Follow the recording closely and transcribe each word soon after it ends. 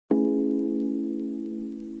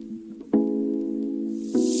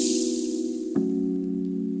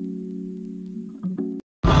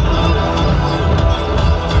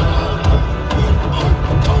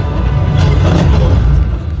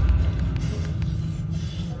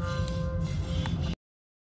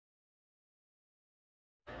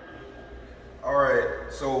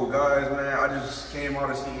So guys, man, I just came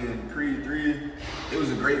out of seeing Creed 3. It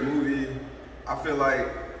was a great movie. I feel like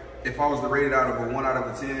if I was to rate it out of a 1 out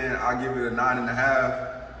of a 10, I'd give it a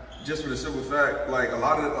 9.5. Just for the simple fact, like a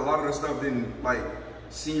lot of the stuff didn't like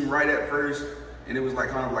seem right at first, and it was like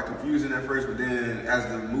kind of like confusing at first. But then as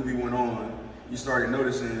the movie went on, you started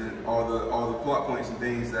noticing all the plot points and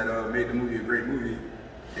things that made the movie a great movie,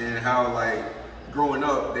 and how like growing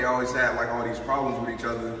up they always had like all these problems with each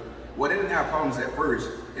other. Well, they didn't have problems at first.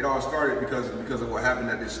 It all started because of what happened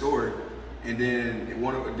at this store, and then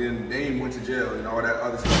then Dame went to jail and all that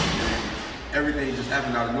other stuff. And everything just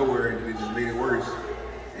happened out of nowhere, and it just made it worse.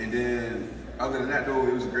 And then other than that, though,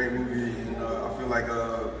 it was a great movie, and I feel like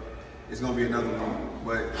it's gonna be another one.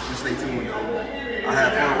 But just stay tuned, though. I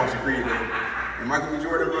had fun watching Creed, though. And Michael B.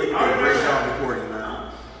 Jordan, bro, you did a great job recording,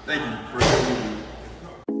 man. Thank you.